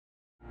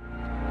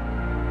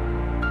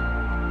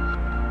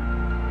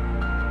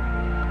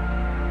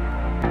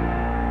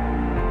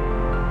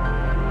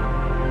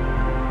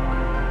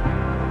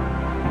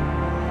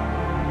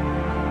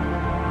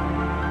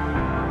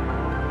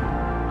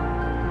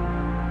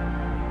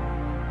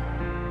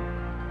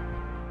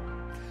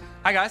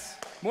Hi guys,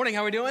 morning,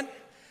 how are we doing?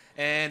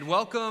 And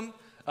welcome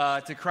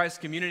to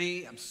Christ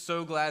Community. I'm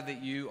so glad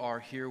that you are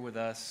here with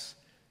us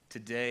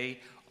today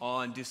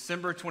on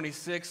December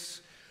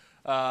 26th,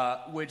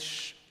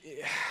 which,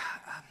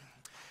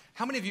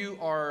 how many of you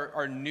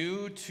are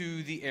new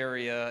to the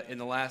area in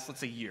the last,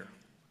 let's say, year?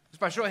 Just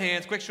by show of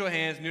hands, quick show of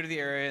hands, new to the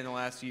area in the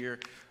last year.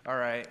 All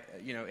right,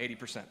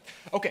 80%.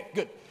 Okay,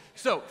 good.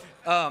 So,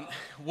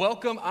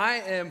 welcome. I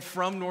am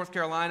from North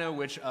Carolina,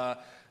 which,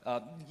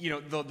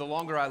 the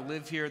longer I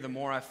live here, the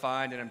more I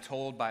find, and I'm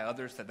told by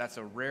others that that's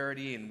a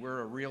rarity, and we're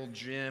a real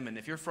gem. And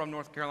if you're from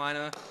North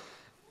Carolina,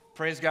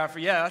 praise God for,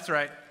 yeah, that's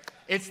right.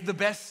 It's the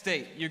best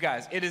state, you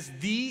guys. It is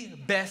the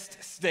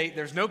best state.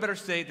 There's no better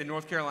state than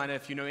North Carolina.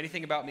 If you know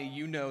anything about me,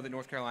 you know that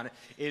North Carolina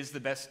is the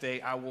best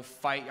state. I will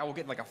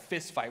get in like a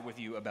fist fight with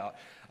you about,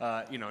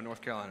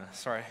 North Carolina.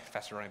 Sorry,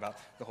 faster running about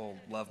the whole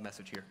love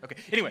message here. Okay,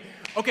 anyway,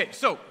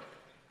 so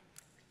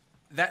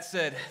that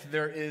said,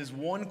 there is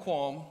one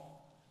qualm.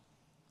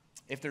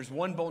 If there's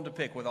one bone to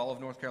pick with all of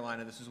North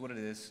Carolina, this is what it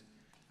is.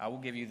 I will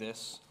give you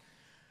this.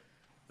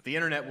 The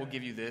internet will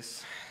give you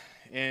this.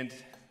 And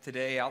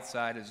today,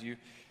 outside, as you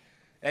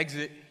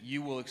exit,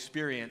 you will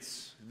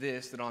experience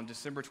this, that on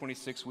December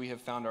 26th, we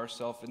have found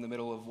ourselves in the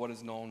middle of what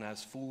is known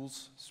as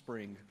Fool's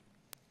Spring.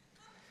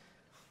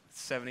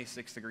 It's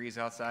 76 degrees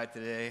outside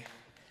today,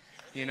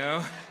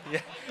 Yeah,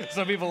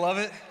 some people love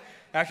it.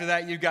 After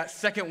that, you've got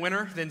second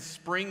winter, then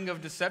spring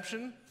of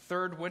deception,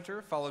 third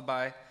winter, followed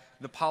by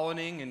the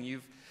pollinating, and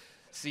you've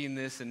seen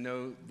this and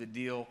know the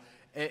deal.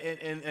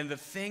 And the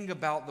thing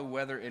about the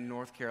weather in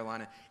North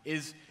Carolina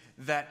is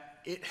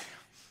that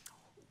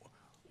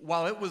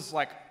while it was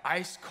like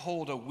ice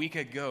cold a week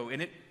ago,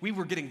 and we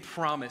were getting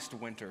promised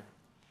winter.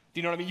 Do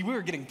you know what I mean? We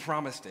were getting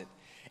promised it.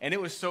 And it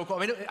was so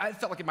cold. I mean, I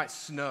felt like it might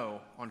snow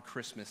on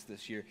Christmas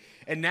this year.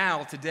 And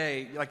now,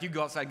 today, like you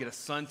go outside and get a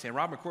suntan.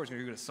 Rob McCoy's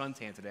going to get a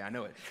suntan today. I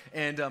know it.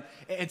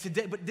 And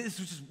today, but this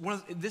is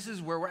just this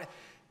is where we're at.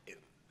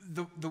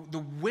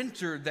 The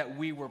winter that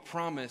we were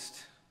promised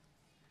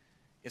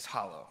is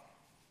hollow.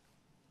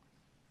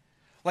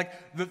 Like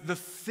the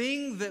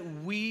thing that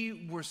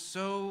we were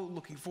so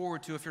looking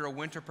forward to, if you're a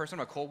winter person,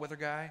 I'm a cold weather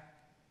guy,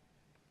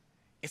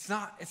 it's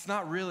not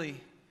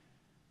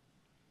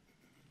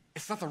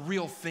the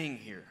real thing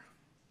here.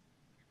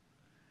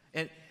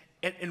 And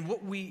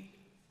what we'd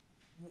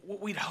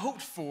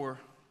hoped for,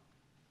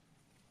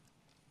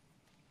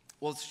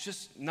 well, it's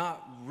just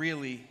not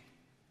really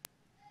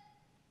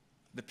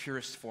the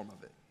purest form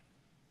of it.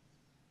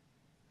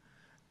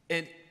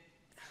 And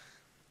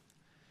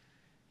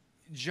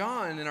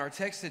John, in our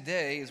text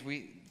today, as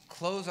we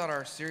close out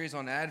our series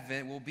on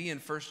Advent, will be in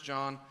 1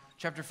 John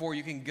chapter 4.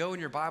 You can go in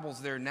your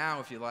Bibles there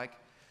now if you like.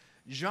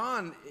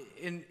 John,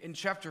 in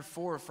chapter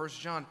 4 of 1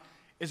 John,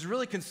 is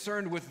really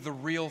concerned with the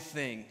real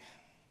thing.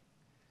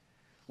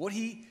 What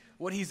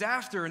he's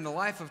after in the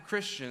life of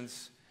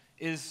Christians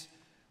is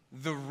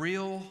the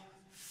real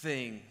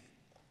thing.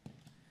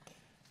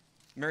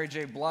 Mary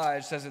J.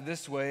 Blige says it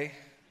this way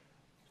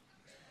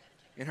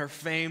in her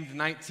famed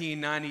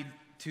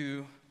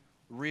 1992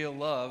 Real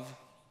Love.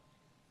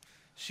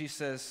 She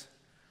says,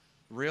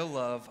 "Real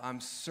love, I'm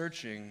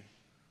searching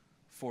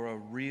for a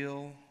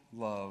real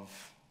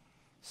love,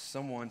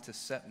 someone to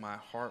set my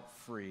heart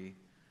free.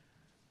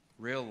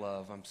 Real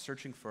love, I'm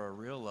searching for a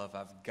real love.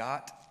 I've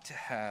got to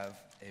have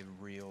a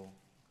real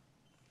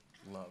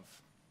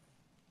love."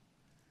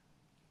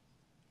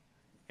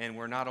 And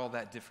we're not all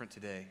that different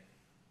today.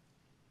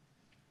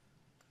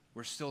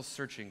 We're still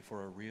searching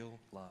for a real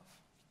love.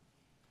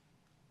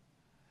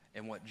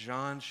 And what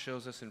John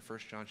shows us in 1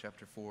 John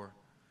chapter 4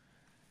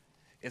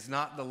 is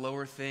not the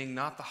lower thing,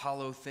 not the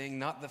hollow thing,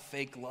 not the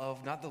fake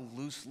love, not the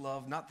loose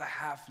love, not the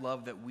half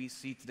love that we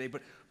see today,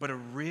 but a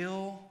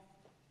real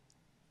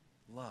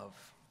love.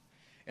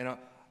 And I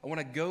want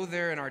to go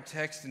there in our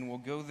text, and we'll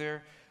go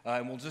there,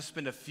 and we'll just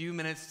spend a few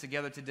minutes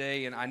together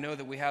today. And I know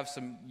that we have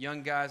some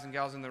young guys and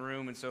gals in the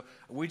room, and so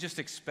we just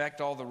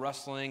expect all the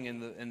rustling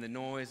and the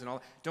noise and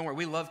all. Don't worry,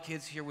 we love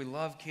kids here. We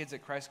love kids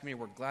at Christ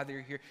Community. We're glad that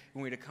you're here.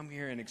 We want to come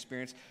here and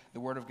experience the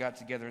Word of God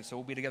together. And so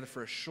we'll be together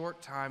for a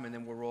short time, and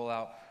then we'll roll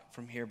out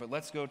from here. But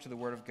let's go to the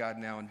Word of God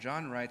now. And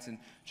John writes in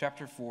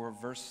chapter 4,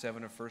 verse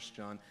 7 of 1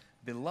 John,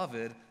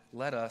 "Beloved,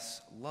 let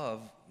us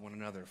love one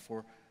another,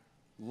 for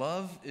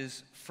love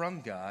is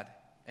from God,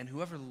 and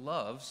whoever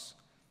loves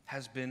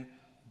has been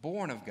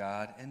born of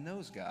God and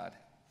knows God.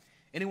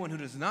 Anyone who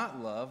does not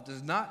love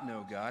does not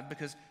know God,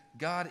 because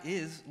God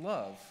is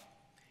love.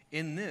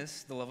 In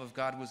this, the love of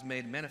God was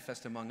made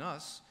manifest among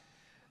us,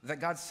 that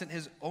God sent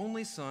his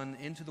only Son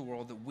into the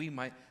world that we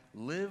might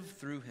live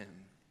through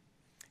him.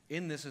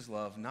 In this is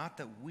love, not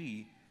that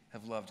we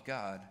have loved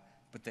God,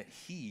 but that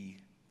he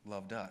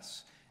loved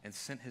us and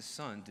sent his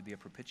Son to be a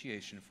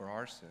propitiation for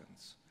our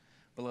sins.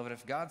 Beloved,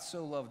 if God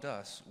so loved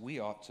us, we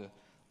ought to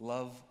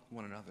love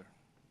one another.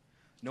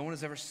 No one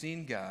has ever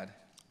seen God.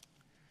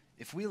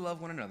 If we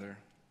love one another,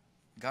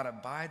 God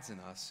abides in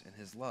us, and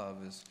his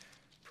love is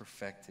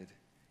perfected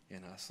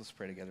in us." Let's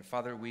pray together.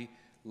 Father, we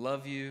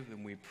love you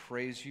and we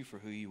praise you for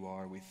who you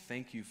are. We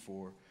thank you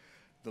for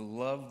the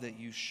love that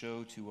you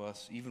show to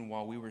us, even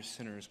while we were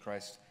sinners,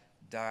 Christ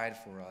died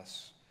for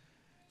us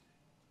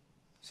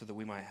so that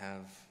we might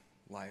have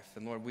life.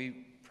 And Lord, we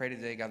pray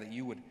today, God, that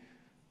you would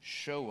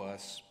show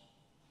us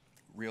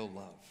real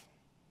love.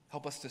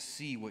 Help us to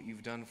see what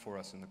you've done for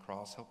us in the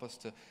cross. Help us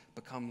to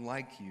become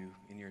like you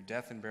in your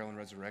death and burial and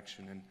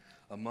resurrection and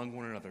among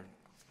one another.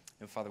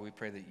 And Father, we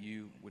pray that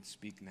you would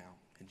speak now.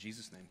 In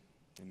Jesus' name,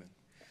 amen.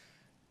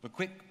 A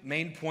quick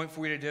main point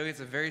for you today. It's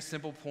a very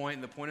simple point.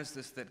 And the point is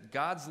this, that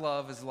God's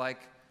love is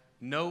like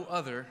no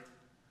other,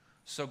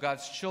 so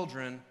God's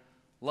children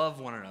love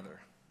one another.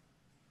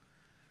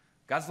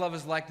 God's love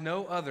is like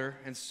no other,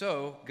 and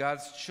so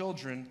God's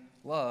children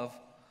love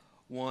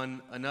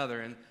one another.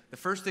 And the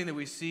first thing that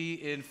we see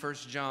in 1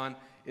 John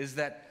is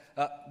that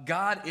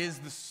God is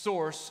the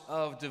source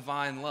of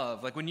divine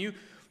love. Like when you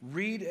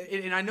read,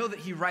 and I know that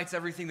he writes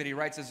everything that he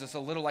writes as just a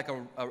little like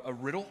a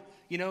riddle,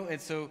 you know, and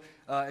so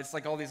it's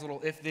like all these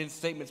little if-then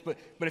statements, but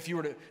if you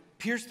were to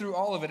pierce through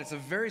all of it, it's a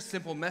very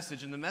simple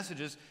message, and the message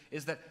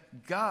is that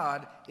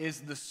God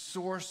is the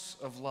source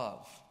of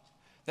love.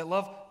 That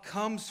love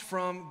comes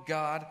from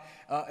God.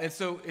 And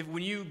so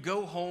when you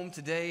go home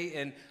today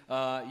and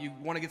you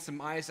want to get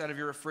some ice out of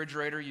your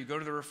refrigerator, you go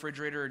to the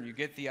refrigerator and you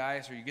get the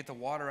ice, or you get the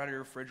water out of your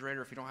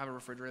refrigerator. If you don't have a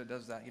refrigerator that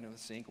does that, you know, the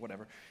sink,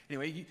 whatever.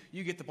 Anyway,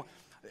 you get the point.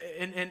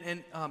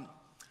 And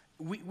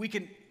we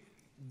can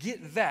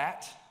get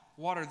that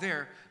water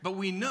there, but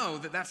we know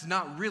that that's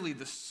not really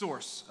the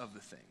source of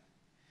the thing.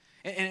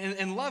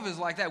 And love is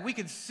like that. We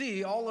can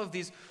see all of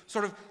these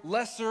sort of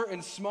lesser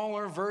and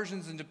smaller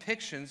versions and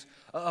depictions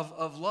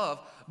of love,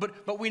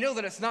 but we know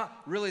that it's not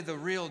really the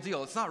real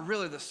deal. It's not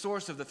really the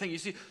source of the thing. You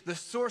see, the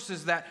source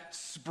is that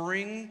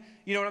spring,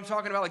 you know what I'm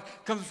talking about? Like,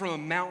 it comes from a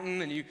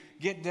mountain, and you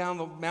get down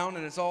the mountain,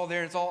 and it's all there,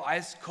 and it's all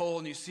ice cold,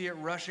 and you see it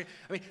rushing.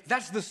 I mean,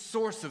 that's the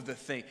source of the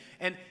thing.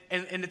 And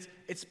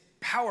it's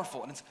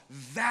powerful, and it's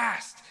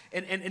vast,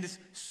 and it's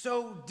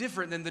so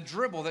different than the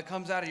dribble that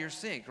comes out of your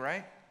sink,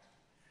 right?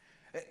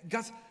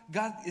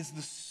 God is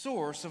the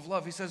source of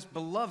love. He says,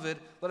 "Beloved,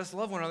 let us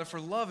love one another,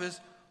 for love is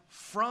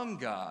from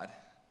God."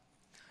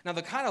 Now,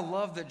 the kind of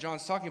love that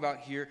John's talking about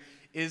here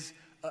is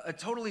a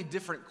totally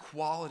different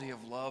quality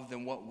of love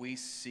than what we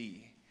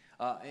see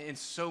in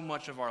so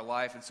much of our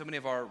life and so many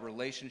of our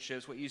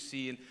relationships, what you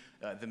see in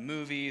the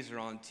movies or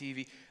on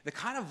TV. The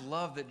kind of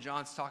love that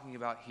John's talking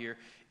about here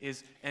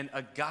is an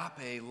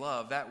agape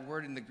love. That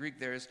word in the Greek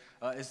there is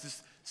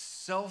this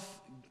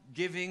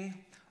self-giving.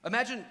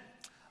 Imagine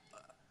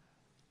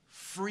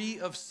free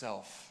of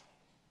self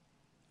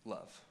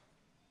love.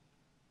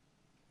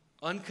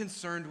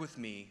 Unconcerned with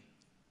me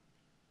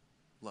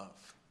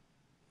love.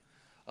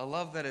 A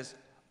love that is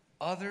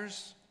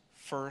others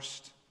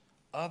first,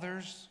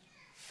 others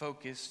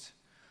focused,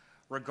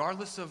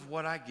 regardless of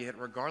what I get,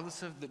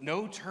 regardless of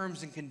no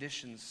terms and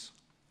conditions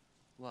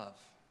love.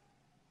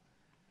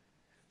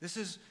 This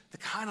is the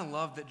kind of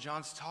love that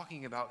John's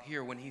talking about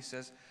here when he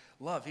says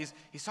love.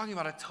 He's talking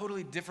about a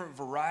totally different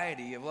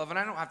variety of love. And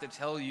I don't have to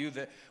tell you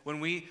that when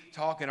we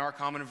talk in our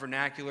common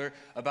vernacular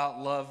about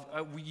love,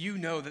 you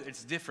know that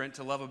it's different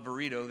to love a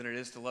burrito than it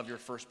is to love your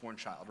firstborn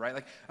child, right?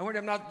 Like, I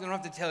don't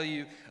have to tell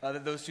you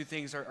that those two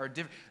things are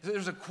different.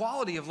 There's a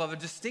quality of love, a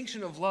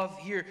distinction of love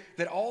here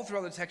that all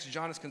throughout the text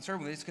John is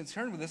concerned with. He's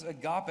concerned with this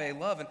agape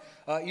love.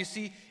 And you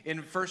see in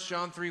 1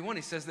 John 3:1,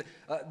 he says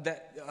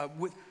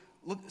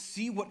look,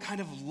 see what kind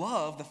of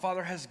love the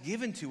Father has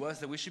given to us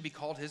that we should be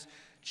called his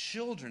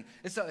children.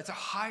 It's a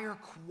higher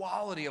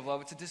quality of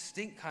love. It's a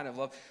distinct kind of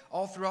love.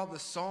 All throughout the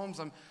Psalms,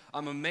 I'm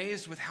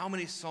amazed with how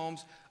many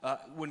Psalms,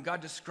 when God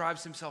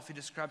describes himself, he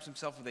describes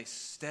himself with a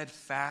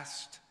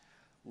steadfast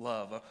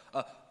love,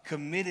 a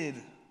committed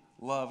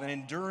love, an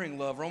enduring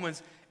love.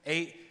 Romans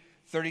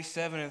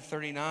 8:37 and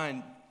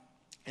 39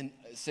 and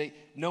say,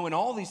 "No, in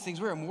all these things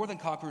we are more than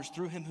conquerors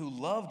through him who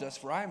loved us,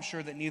 for I am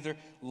sure that neither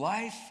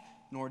life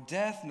nor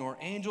death, nor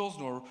angels,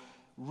 nor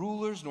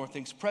rulers, nor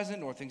things present,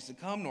 nor things to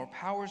come, nor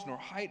powers, nor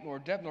height, nor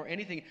depth, nor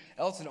anything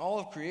else in all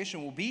of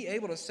creation will be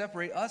able to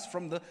separate us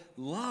from the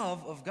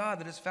love of God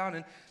that is found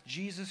in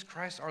Jesus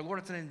Christ our Lord."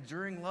 It's an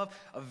enduring love,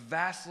 a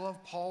vast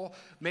love. Paul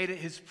made it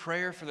his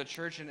prayer for the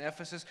church in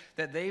Ephesus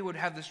that they would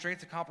have the strength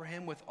to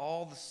comprehend with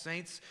all the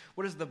saints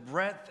what is the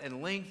breadth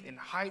and length and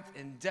height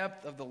and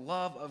depth of the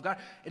love of God.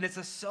 And it's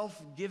a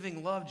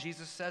self-giving love.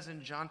 Jesus says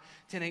in John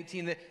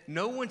 10:18 that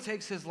no one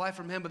takes his life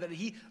from him, but that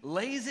he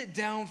lays it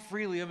down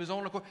freely of his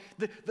own accord.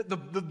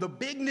 The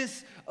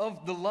bigness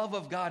of the love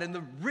of God and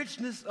the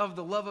richness of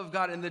the love of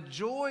God and the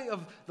joy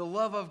of the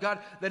love of God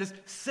that is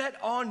set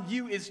on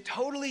you is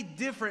totally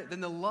different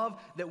than the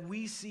love that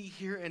we see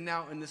here and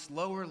now in this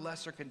lower,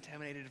 lesser,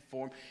 contaminated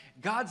form.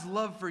 God's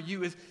love for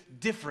you is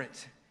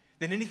different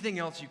than anything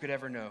else you could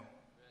ever know.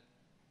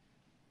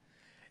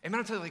 And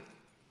I'm telling you,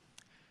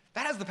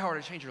 that has the power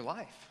to change your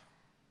life.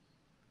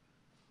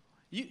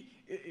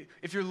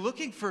 If you're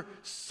looking for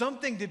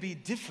something to be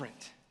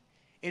different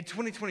in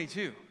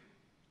 2022,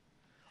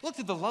 look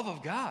to the love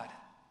of God.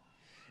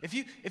 If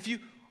you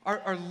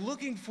are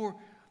looking for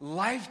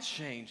life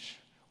change,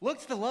 look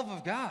to the love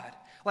of God.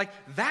 Like,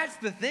 that's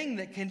the thing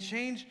that can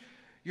change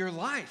your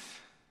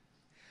life.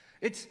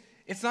 It's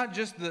not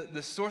just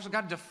the source.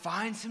 God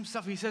defines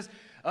himself. He says,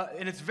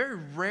 and it's very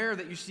rare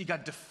that you see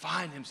God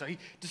define himself. He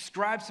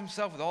describes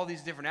himself with all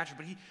these different attributes,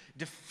 but he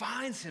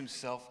defines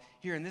himself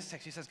here in this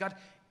text. He says God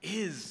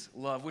is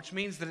love, which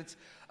means that it's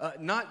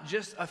not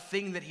just a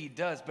thing that he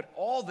does, but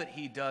all that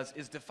he does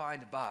is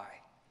defined by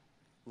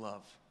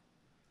love.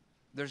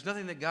 There's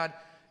nothing that God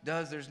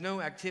does. There's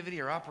no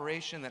activity or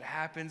operation that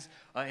happens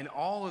in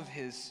all of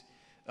his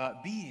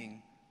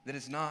being that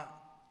is not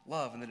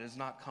love and that does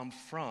not come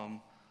from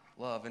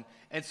love.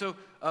 And so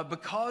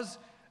because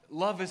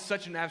love is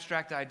such an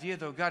abstract idea,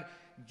 though, God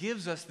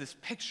gives us this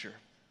picture.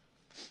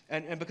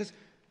 And because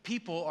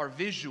people are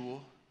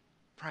visual,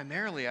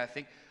 primarily, I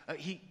think,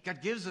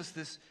 God gives us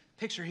this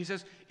picture. He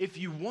says, if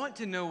you want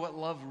to know what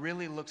love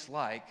really looks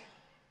like,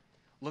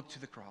 look to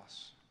the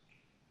cross.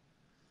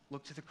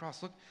 Look to the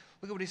cross. Look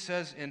at what he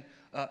says in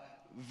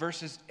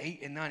verses 8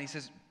 and 9. He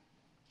says,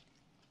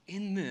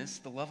 in this,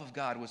 the love of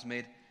God was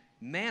made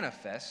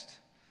manifest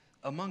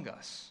among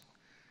us,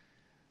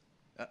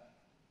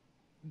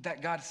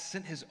 that God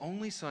sent his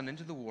only Son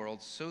into the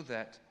world so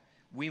that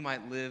we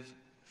might live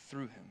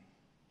through him.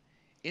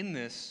 In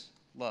this,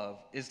 love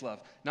is love.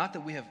 Not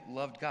that we have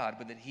loved God,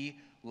 but that he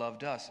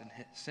loved us and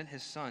sent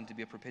his Son to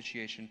be a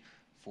propitiation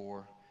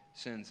for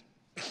sins.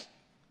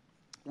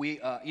 We,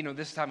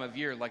 this time of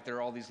year, like there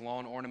are all these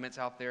lawn ornaments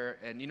out there,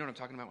 and you know what I'm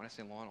talking about when I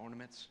say lawn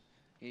ornaments?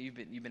 You've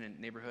been in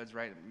neighborhoods,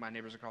 right? My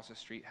neighbors across the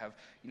street have,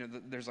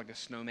 there's like a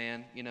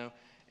snowman,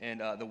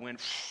 and the wind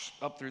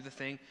up through the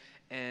thing,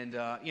 and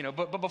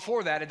but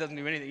before that, it doesn't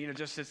do anything. It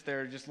just sits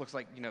there, it just looks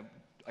like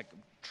like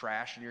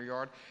trash in your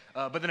yard.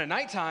 But then at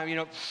nighttime,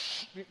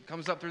 it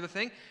comes up through the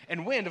thing,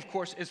 and wind, of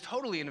course, is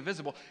totally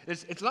invisible.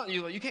 It's not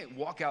you can't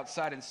walk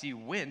outside and see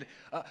wind.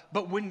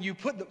 But when you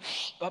put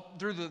up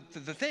through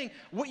the thing,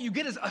 what you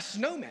get is a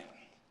snowman,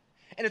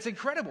 and it's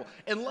incredible.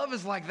 And love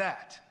is like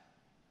that.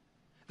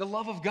 The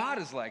love of God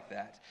is like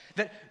that.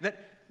 That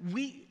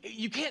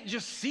you can't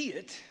just see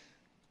it,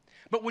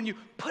 but when you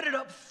put it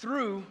up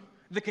through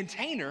the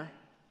container,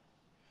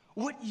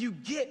 what you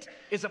get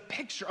is a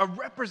picture, a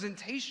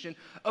representation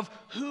of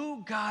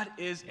who God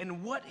is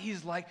and what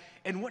he's like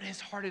and what his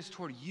heart is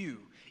toward you,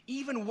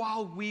 even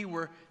while we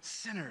were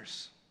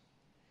sinners.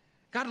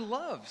 God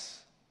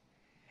loves,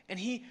 and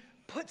he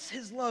puts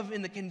his love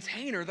in the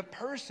container, the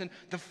person,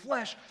 the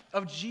flesh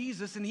of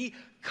Jesus, and he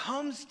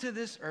comes to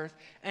this earth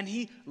and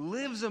he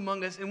lives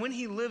among us. And when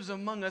he lives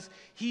among us,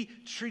 he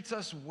treats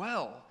us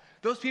well.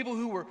 Those people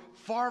who were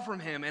far from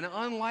him and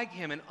unlike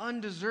him and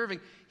undeserving,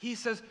 he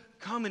says,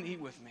 come and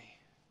eat with me.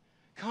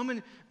 Come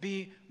and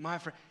be my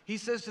friend. He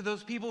says to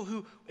those people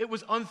who it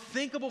was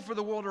unthinkable for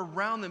the world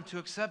around them to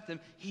accept them,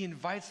 he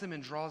invites them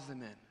and draws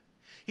them in.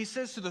 He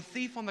says to the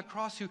thief on the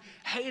cross who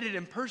hated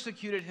and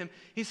persecuted him,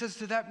 he says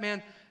to that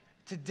man,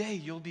 today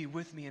you'll be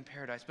with me in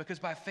paradise, because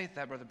by faith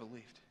that brother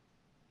believed.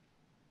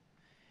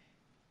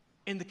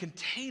 In the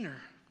container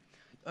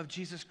of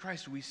Jesus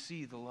Christ, we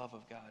see the love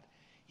of God.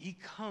 He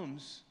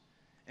comes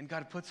and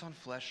God puts on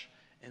flesh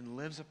and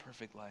lives a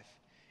perfect life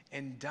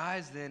and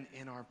dies then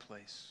in our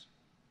place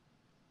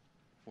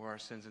for our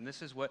sins. And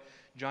this is what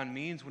John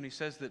means when he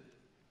says that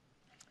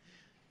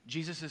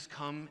Jesus has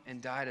come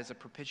and died as a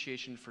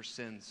propitiation for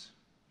sins.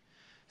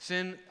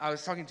 Sin, I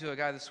was talking to a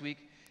guy this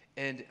week,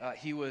 and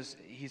he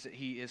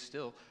is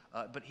still,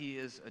 but he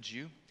is a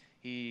Jew.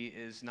 He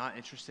is not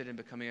interested in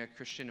becoming a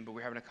Christian, but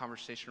we're having a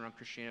conversation around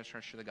Christianity. I was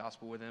trying to share the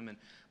gospel with him,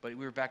 but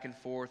we were back and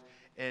forth,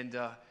 and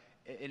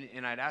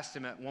I'd asked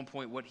him at one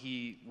point what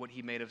he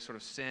made of sort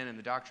of sin and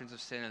the doctrines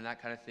of sin and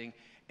that kind of thing,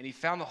 and he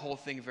found the whole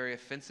thing very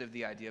offensive,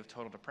 the idea of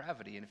total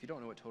depravity. And if you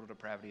don't know what total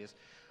depravity is,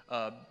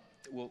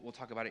 we'll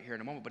talk about it here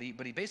in a moment.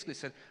 But he basically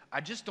said,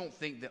 I just don't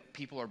think that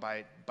people are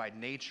by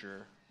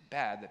nature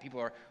bad, that people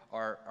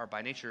are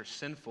by nature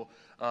sinful.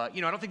 I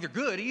don't think they're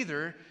good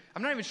either.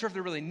 I'm not even sure if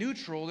they're really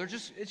neutral.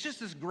 It's just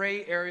this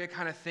gray area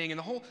kind of thing. And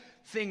the whole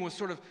thing was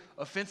sort of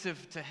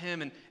offensive to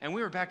him. And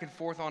we were back and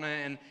forth on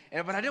it.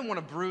 But I didn't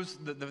want to bruise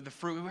the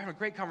fruit. We were having a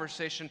great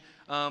conversation.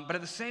 But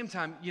at the same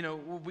time,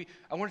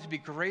 I wanted to be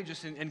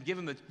courageous and give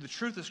him the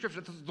truth of Scripture.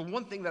 That's the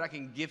one thing that I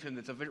can give him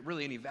that's of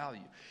really any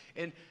value.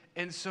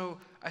 And so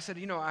I said,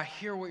 I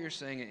hear what you're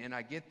saying, and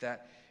I get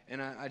that.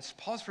 And I just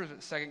paused for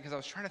a second because I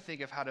was trying to think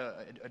of how to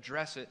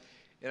address it.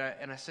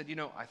 And I said,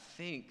 I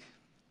think,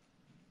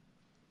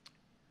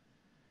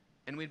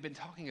 and we'd been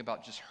talking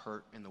about just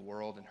hurt in the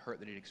world and hurt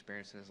that he'd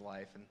experienced in his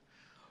life and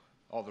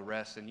all the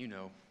rest, and you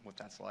know what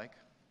that's like.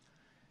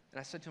 And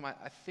I said to him,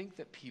 I think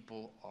that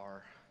people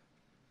are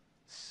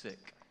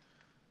sick,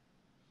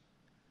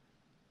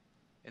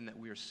 and that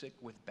we are sick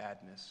with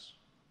badness,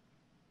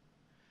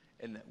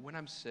 and that when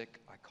I'm sick,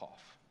 I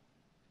cough.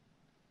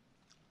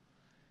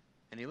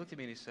 And he looked at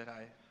me and he said,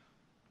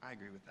 I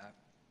agree with that.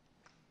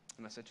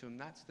 And I said to him,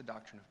 that's the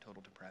doctrine of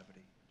total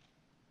depravity.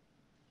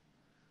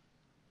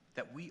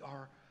 That we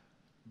are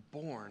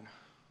born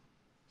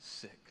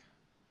sick,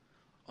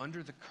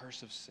 under the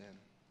curse of sin.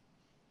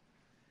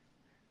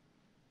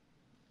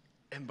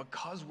 And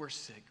because we're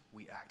sick,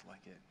 we act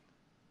like it.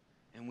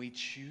 And we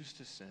choose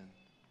to sin.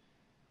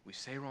 We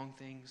say wrong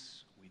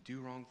things. We do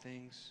wrong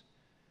things.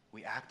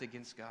 we act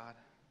against God,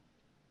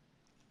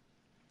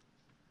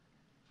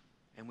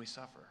 and we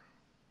suffer.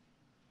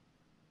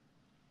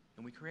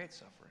 And we create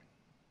suffering.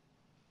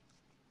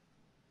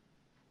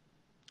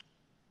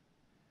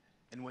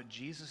 And what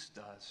Jesus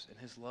does in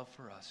his love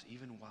for us,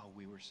 even while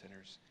we were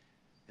sinners,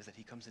 is that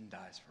he comes and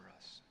dies for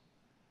us.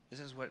 This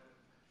is what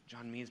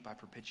John means by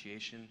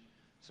propitiation.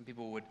 Some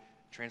people would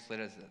translate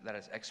that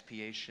as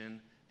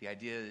expiation. The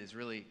idea is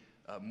really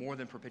more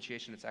than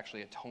propitiation, it's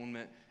actually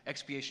atonement.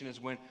 Expiation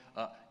is when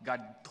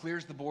God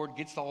clears the board,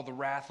 gets all the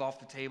wrath off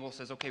the table,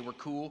 says, okay, we're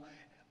cool.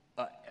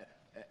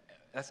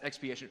 That's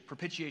expiation.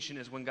 Propitiation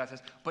is when God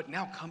says, but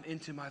now come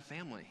into my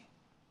family.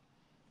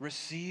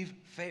 Receive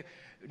favor.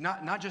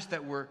 Not just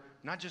that we're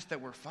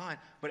fine,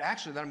 but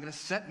actually that I'm going to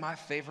set my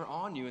favor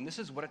on you. And this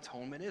is what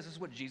atonement is. This is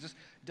what Jesus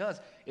does.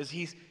 Is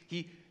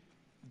he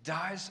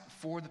dies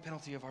for the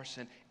penalty of our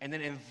sin and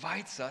then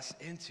invites us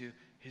into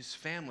his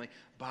family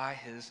by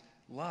his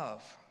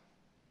love,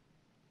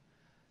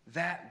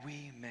 that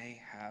we may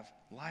have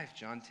life.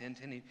 John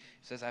 10:10, he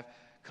says, I've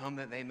come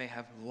that they may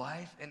have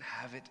life and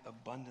have it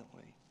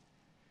abundantly.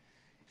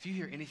 If you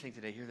hear anything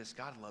today, hear this: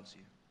 God loves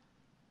you.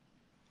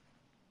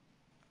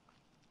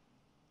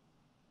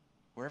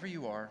 Wherever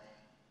you are,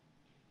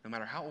 no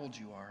matter how old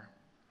you are,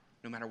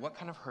 no matter what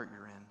kind of hurt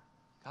you're in,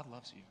 God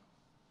loves you.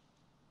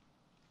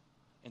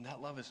 And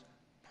that love is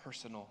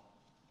personal.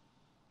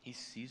 He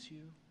sees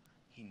you,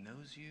 he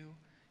knows you,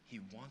 he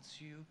wants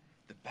you,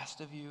 the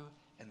best of you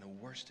and the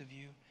worst of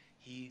you.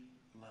 He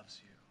loves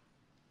you.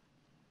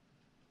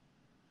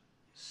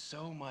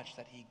 So much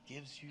that he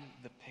gives you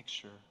the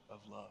picture of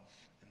love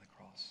in the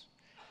cross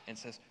and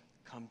says,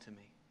 come to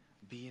me,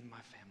 be in my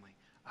family.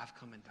 I've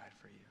come and died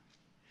for you.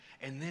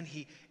 And then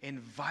he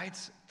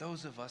invites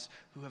those of us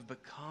who have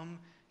become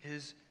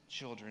his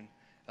children.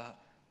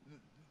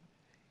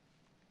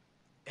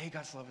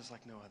 God's love is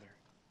like no other.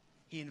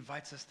 He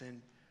invites us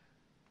then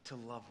to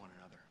love one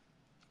another.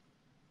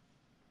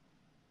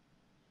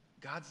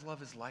 God's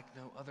love is like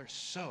no other.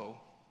 So,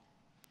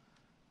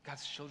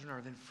 God's children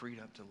are then freed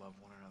up to love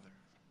one another.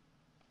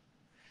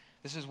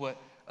 This is what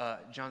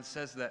John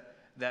says,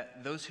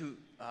 that those who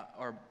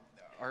are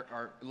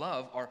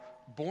love are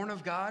born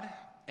of God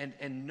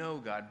and know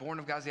God. Born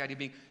of God is the idea of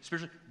being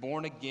spiritually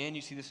born again.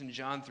 You see this in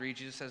John 3.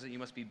 Jesus says that you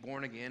must be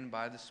born again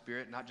by the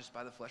Spirit, not just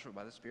by the flesh, but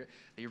by the Spirit.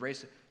 That you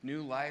raise a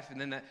new life.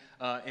 And then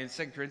that in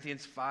 2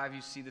 Corinthians 5,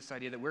 you see this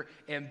idea that we're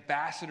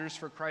ambassadors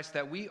for Christ,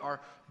 that we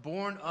are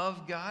born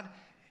of God,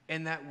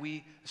 and that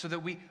we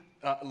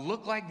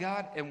look like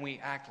God and we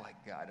act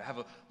like God. I have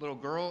a little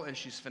girl, and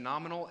she's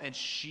phenomenal. And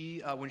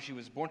she, when she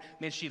was born,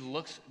 man, she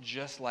looks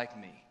just like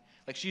me.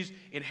 Like, she's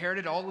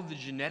inherited all of the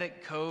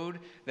genetic code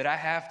that I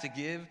have to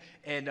give,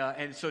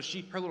 and so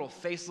her little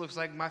face looks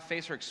like my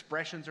face. Her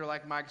expressions are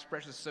like my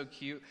expressions. So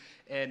cute,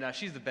 and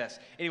she's the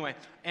best. Anyway,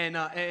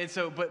 and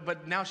so,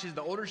 but now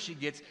the older she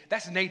gets,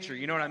 that's nature.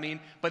 You know what I mean?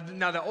 But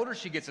now the older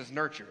she gets is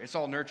nurture. It's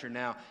all nurture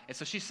now, and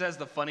so she says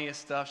the funniest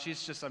stuff.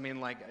 She's just, I can't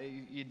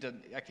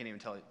even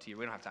tell it to you.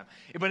 We don't have time.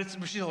 But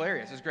she's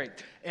hilarious. It's great,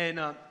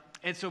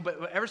 And so,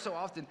 but ever so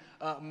often,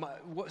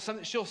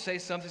 she'll say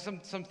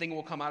something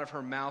will come out of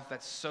her mouth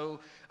that's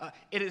so,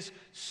 it is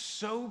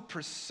so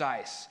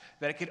precise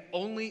that it could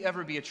only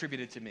ever be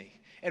attributed to me.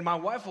 And my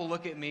wife will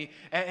look at me,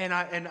 and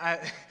I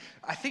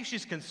think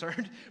she's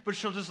concerned, but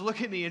she'll just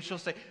look at me and she'll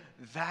say,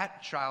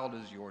 that child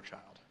is your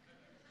child.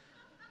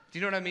 Do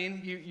you know what I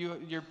mean?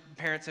 Your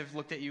parents have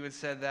looked at you and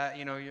said that,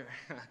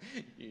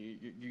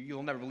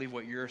 you'll never believe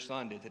what your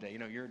son did today,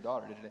 your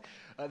daughter did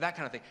today, that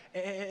kind of thing.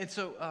 And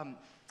so,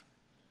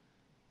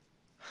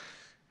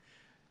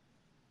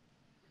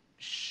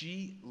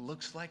 she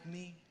looks like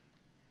me,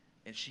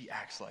 and she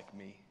acts like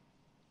me.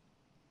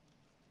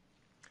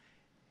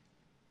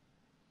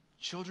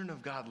 Children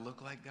of God look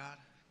like God,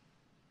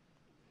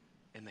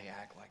 and they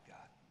act like God.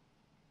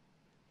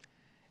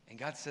 And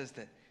God says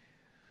that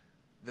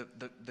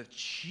the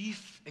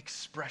chief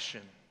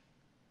expression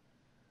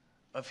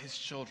of his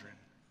children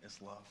is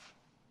love.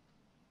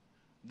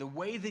 The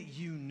way that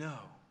you know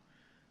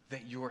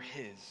that you're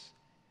his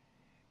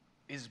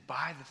is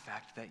by the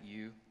fact that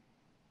you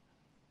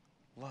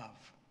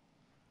love.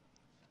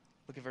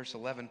 Look at verse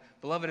 11.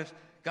 Beloved, if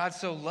God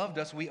so loved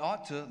us, we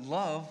ought to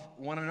love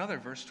one another.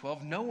 Verse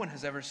 12. No one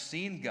has ever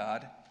seen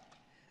God.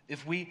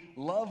 If we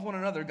love one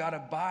another, God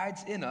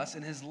abides in us,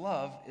 and his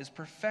love is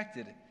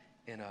perfected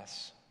in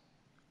us.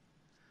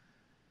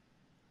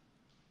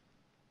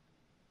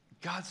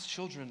 God's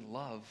children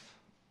love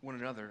one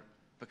another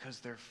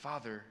because their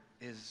Father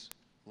is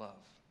love.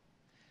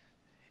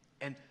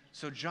 And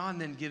so John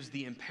then gives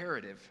the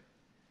imperative.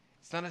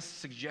 It's not a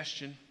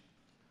suggestion.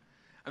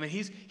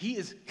 He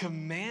is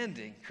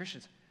commanding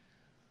Christians,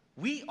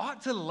 we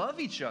ought to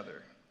love each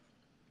other.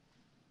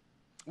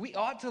 We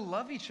ought to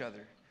love each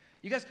other.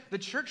 You guys, the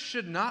church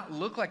should not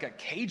look like a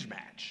cage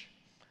match.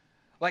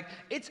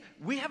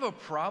 We have a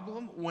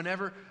problem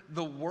whenever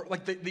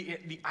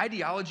the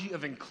ideology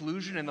of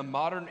inclusion in the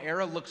modern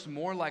era looks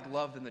more like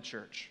love than the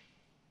church.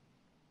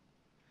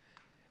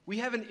 We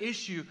have an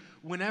issue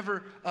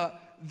whenever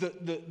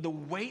the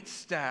wait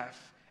staff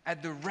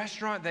at the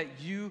restaurant that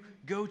you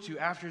go to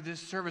after this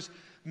service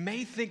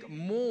may think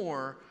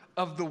more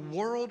of the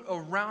world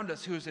around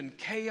us who is in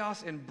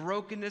chaos and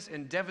brokenness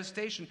and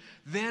devastation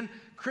than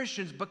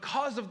Christians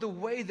because of the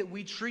way that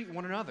we treat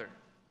one another.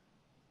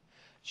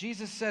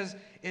 Jesus says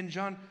in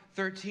John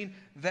 13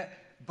 that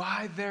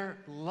by their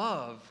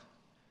love,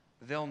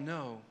 the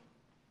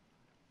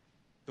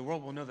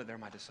world will know that they're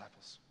my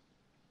disciples.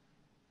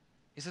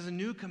 He says, a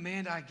new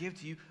command I give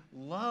to you,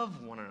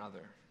 love one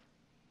another.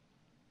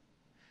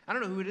 I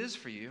don't know who it is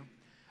for you.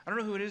 I don't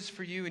know who it is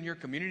for you in your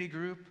community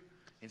group,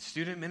 in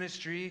student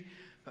ministry,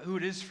 who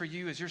it is for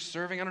you as you're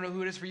serving. I don't know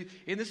who it is for you.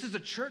 And this is a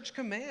church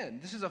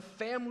command. This is a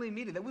family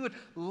meeting, that we would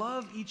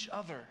love each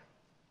other.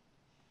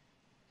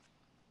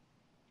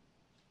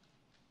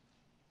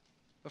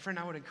 But friend,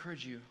 I would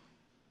encourage you,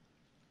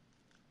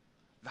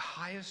 the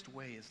highest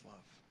way is love.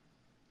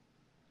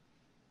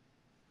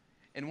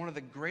 And one of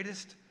the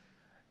greatest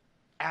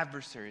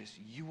adversaries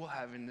you will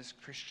have in this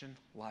Christian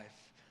life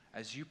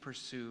as you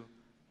pursue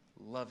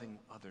loving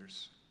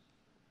others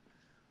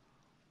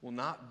will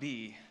not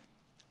be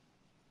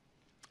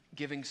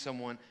giving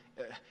someone,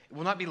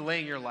 will not be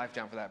laying your life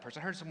down for that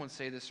person. I heard someone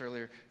say this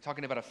earlier,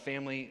 talking about a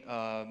family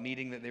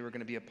meeting that they were going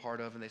to be a part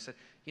of, and they said,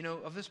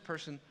 of this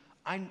person,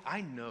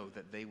 I know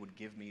that they would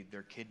give me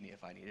their kidney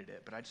if I needed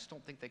it, but I just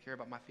don't think they care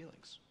about my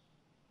feelings.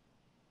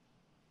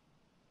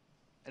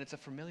 And it's a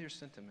familiar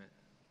sentiment.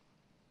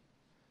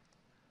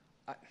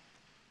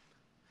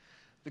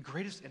 The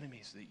greatest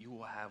enemies that you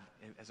will have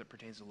as it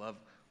pertains to love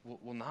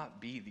will not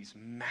be these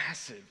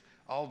massive,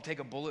 I'll take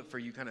a bullet for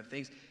you kind of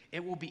things.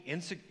 It will be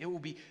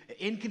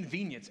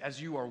inconvenience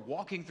as you are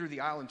walking through the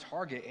aisle in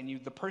Target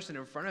and the person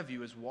in front of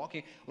you is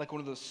walking like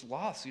one of those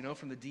sloths,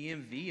 from the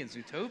DMV in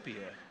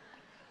Zootopia.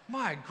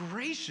 My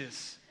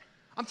gracious.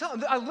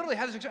 I literally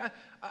had this,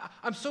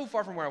 I'm so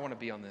far from where I want to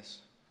be on this.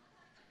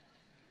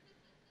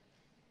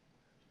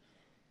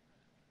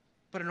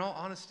 But in all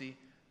honesty,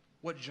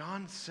 what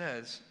John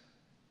says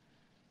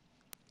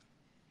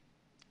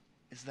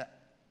is that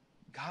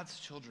God's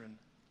children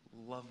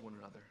love one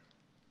another.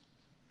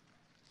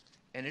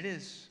 And it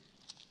is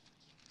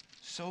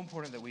so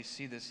important that we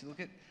see this. Look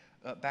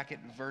at back at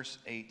verse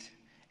 8.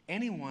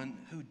 Anyone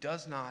who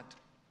does not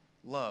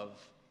love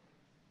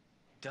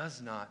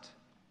does not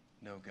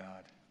know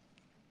God.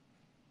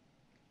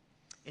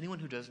 Anyone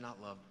who does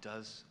not love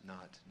does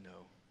not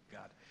know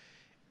God.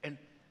 And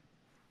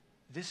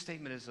this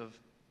statement is of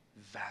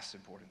vast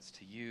importance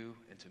to you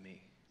and to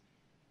me.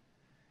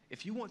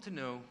 If you want to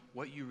know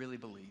what you really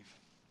believe,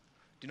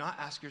 do not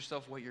ask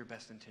yourself what your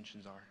best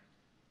intentions are.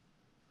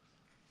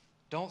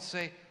 Don't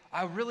say,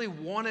 I really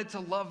wanted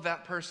to love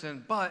that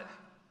person, but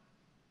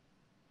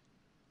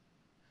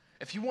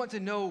if you want to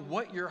know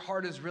what your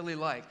heart is really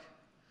like,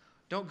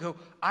 don't go,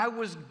 I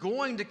was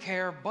going to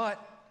care, but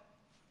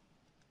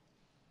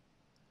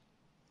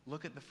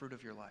look at the fruit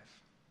of your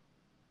life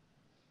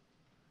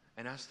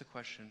and ask the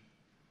question,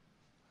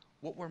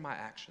 what were my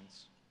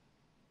actions?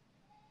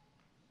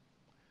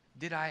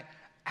 Did I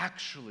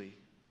actually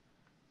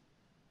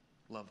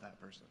love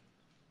that person?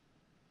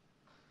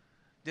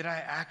 Did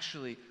I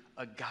actually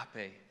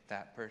agape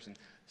that person?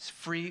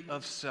 Free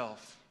of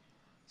self,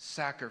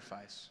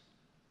 sacrifice,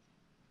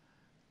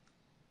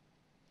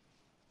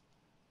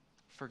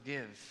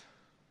 forgive,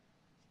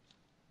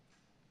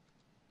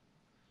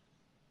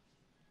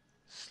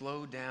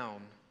 slow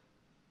down,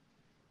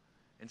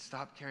 and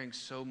stop caring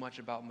so much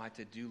about my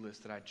to-do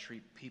list that I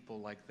treat people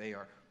like they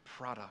are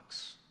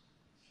products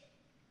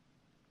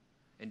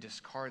and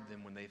discard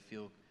them when they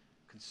feel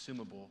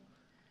consumable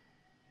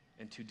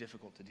and too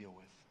difficult to deal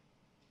with.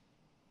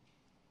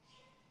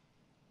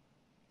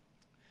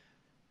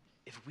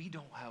 If we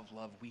don't have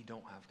love, we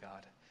don't have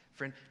God.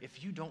 Friend,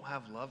 if you don't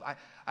have love,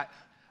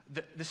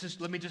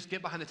 let me just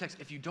get behind the text.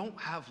 If you don't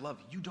have love,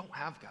 you don't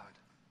have God.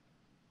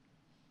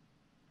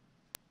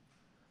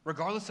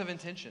 Regardless of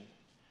intention.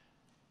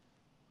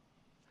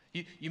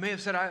 You may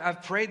have said,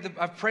 I've prayed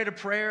a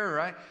prayer,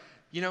 or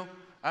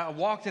I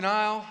walked an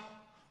aisle.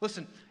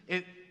 Listen,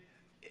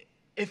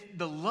 if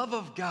the love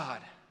of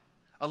God,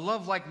 a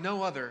love like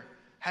no other,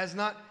 has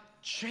not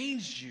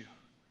changed you,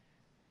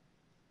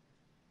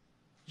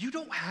 you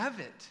don't have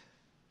it.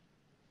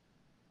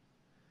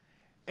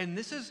 And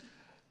this is,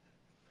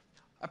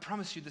 I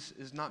promise you, this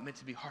is not meant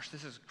to be harsh.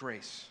 This is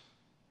grace.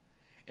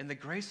 And the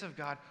grace of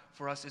God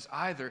for us is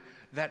either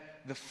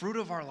that the fruit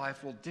of our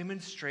life will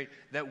demonstrate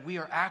that we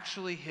are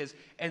actually His,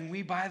 and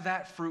we by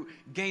that fruit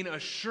gain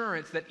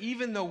assurance that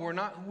even though we're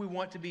not who we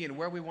want to be and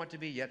where we want to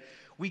be yet,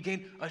 we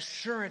gain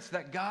assurance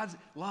that God's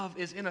love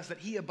is in us, that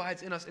He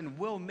abides in us and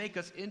will make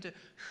us into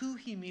who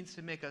He means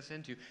to make us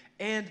into.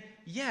 And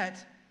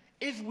yet,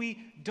 if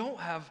we don't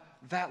have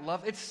that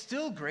love. It's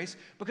still grace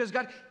because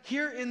God,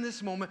 here in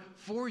this moment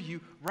for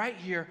you, right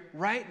here,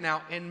 right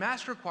now, in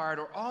Mass Required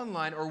or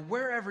online or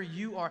wherever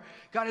you are,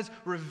 God is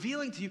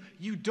revealing to you,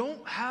 you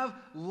don't have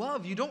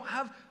love. You don't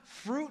have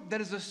fruit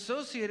that is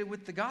associated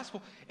with the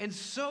gospel. And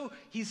so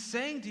he's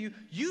saying to you,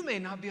 you may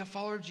not be a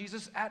follower of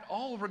Jesus at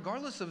all,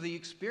 regardless of the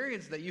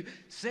experience that you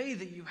say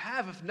that you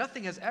have. If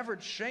nothing has ever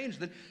changed,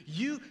 then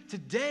you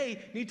today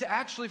need to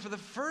actually, for the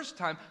first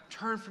time,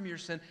 turn from your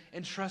sin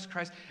and trust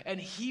Christ. And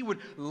he would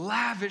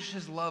lavish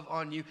his love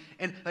on you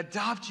and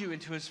adopt you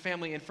into his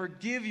family and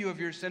forgive you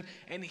of your sin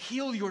and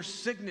heal your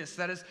sickness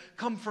that has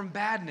come from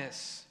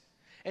badness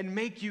and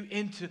make you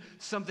into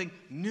something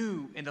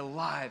new and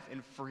alive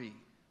and free.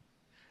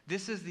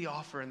 This is the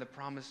offer and the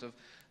promise of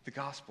the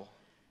gospel.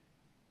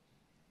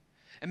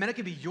 And man, it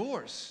can be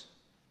yours.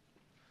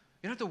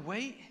 You don't have to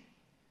wait.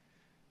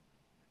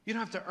 You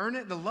don't have to earn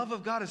it. The love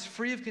of God is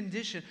free of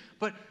condition.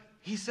 But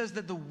he says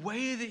that the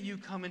way that you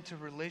come into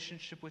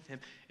relationship with him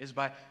is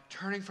by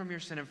turning from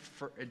your sin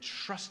and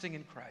trusting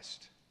in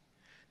Christ.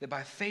 That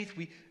by faith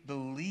we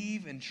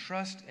believe and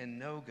trust and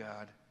know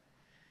God.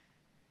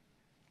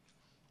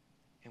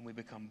 And we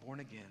become born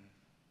again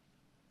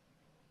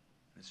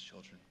as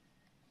children.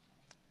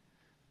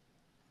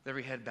 With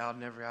every head bowed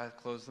and every eye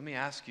closed, let me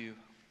ask you,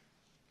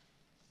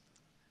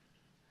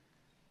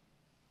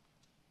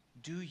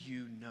 do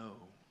you know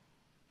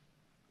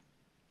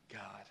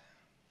God?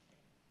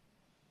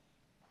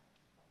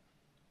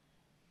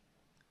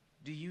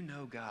 Do you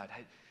know God?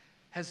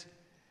 Has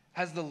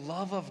the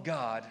love of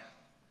God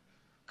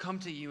come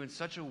to you in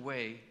such a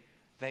way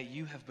that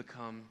you have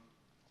become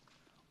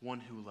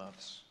one who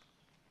loves?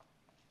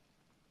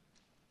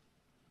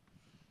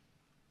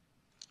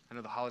 I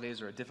know the holidays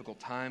are a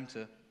difficult time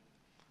to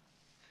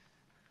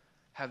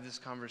have this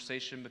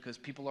conversation because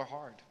people are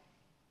hard,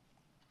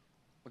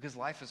 because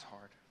life is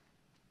hard,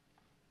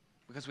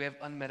 because we have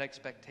unmet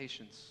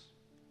expectations.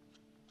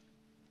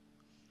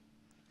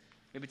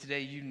 Maybe today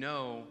you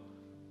know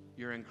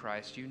you're in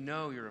Christ, you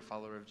know you're a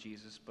follower of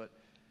Jesus, but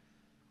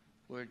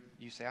Lord,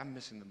 you say, I'm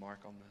missing the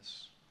mark on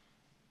this.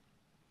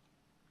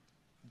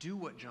 Do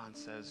what John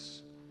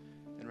says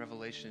in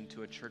Revelation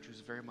to a church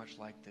who's very much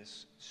like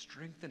this.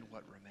 Strengthen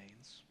what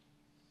remains.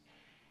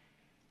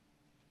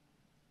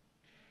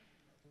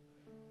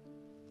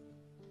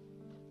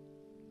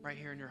 Right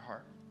here in your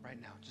heart,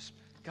 right now. Just,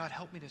 God,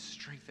 help me to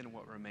strengthen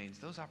what remains.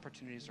 Those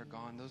opportunities are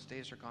gone. Those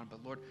days are gone.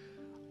 But Lord,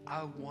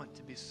 I want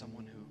to be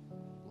someone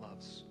who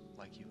loves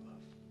like you love.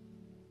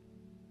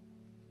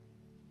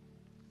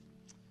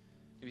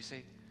 Maybe you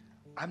say,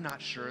 I'm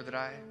not sure that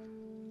I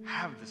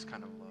have this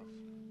kind of love.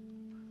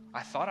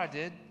 I thought I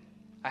did.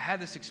 I had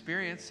this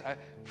experience. I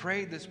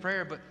prayed this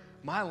prayer, but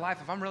my life,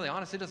 if I'm really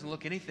honest, it doesn't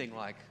look anything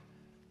like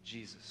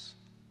Jesus.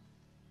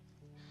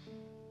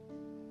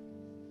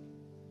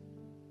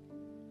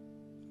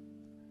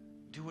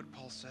 Do what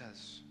Paul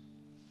says.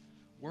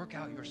 Work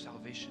out your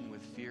salvation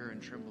with fear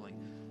and trembling.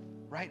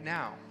 Right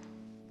now,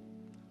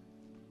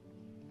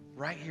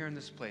 right here in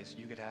this place,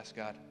 you could ask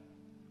God,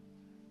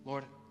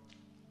 Lord,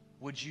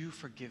 would you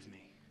forgive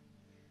me?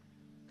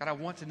 God, I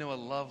want to know a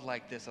love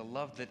like this, a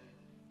love that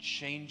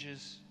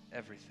changes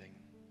everything.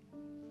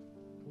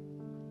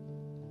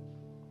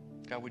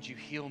 God, would you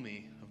heal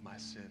me of my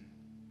sin?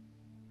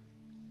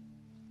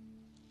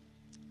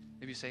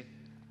 Maybe you say,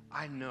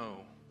 I know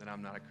that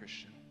I'm not a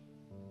Christian,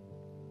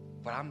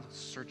 but I'm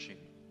searching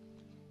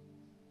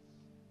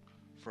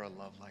for a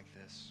love like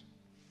this.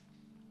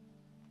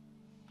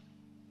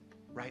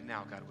 Right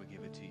now, God would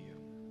give it to you.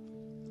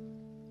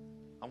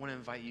 I want to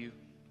invite you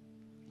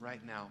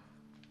right now,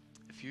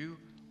 if you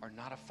are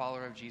not a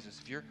follower of Jesus,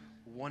 if you're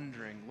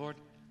wondering, Lord,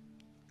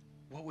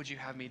 what would you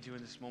have me do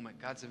in this moment?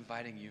 God's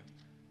inviting you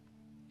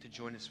to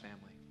join his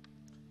family.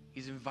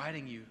 He's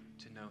inviting you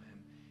to know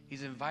him.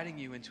 He's inviting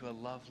you into a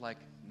love like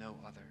no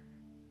other.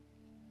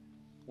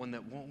 One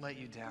that won't let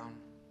you down,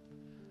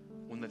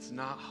 one that's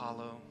not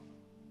hollow,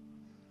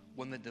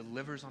 one that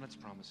delivers on its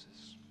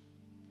promises.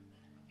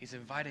 He's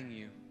inviting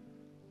you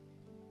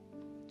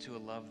to a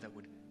love that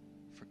would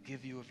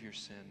forgive you of your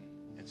sin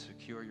and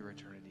secure your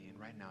eternity. And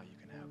right now you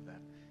can have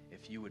that.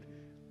 If you would,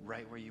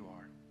 right where you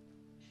are,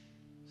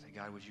 say,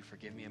 God, would you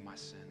forgive me of my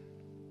sin?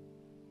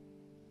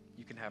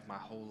 You can have my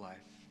whole life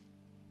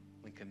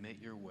and commit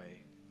your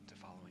way to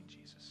following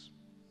Jesus.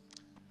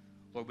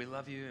 Lord, we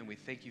love you and we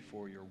thank you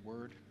for your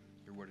word.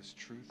 Your word is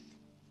truth.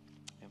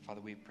 And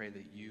Father, we pray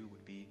that you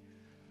would be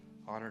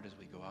honored as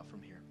we go out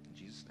from here. In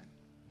Jesus' name.